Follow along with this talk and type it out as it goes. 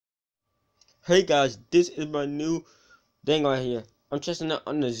Hey guys, this is my new thing right here. I'm testing it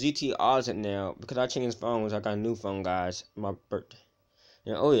on the ZTE Odison now because I changed phones. I got a new phone, guys. My birthday.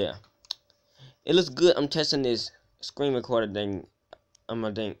 And oh yeah, it looks good. I'm testing this screen recorder thing on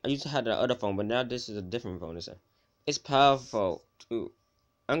my thing. I used to have the other phone, but now this is a different phone. It's powerful too.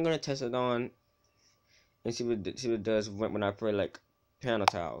 I'm gonna test it on and see what it does when I play like piano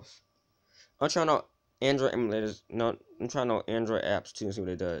tiles. I'm trying out Android emulators. No, I'm trying out Android apps too and see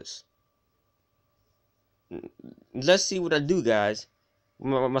what it does. Let's see what I do, guys.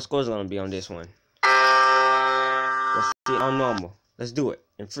 My score's gonna be on this one. Let's see it on normal. Let's do it.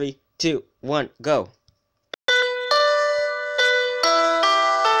 In 3, 2, 1, go.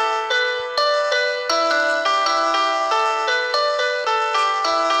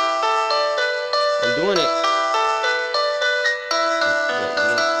 I'm doing it.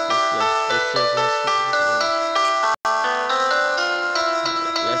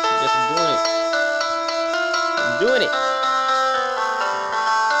 Yes, I'm doing it. I'm doing it.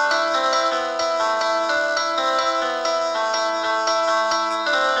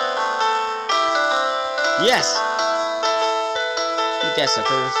 Yes! Eat that,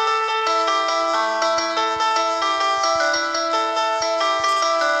 suckers.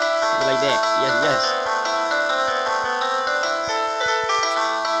 Like that. Yes, yes.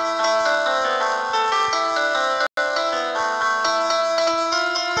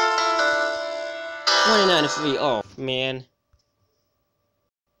 $29 off, man.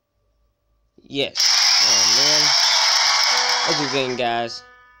 Yes. Oh, man. That's a game, guys.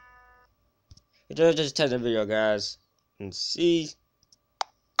 Just test the video, guys. And see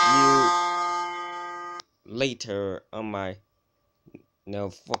you later on my... No,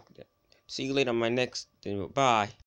 fuck that. See you later on my next video. Bye.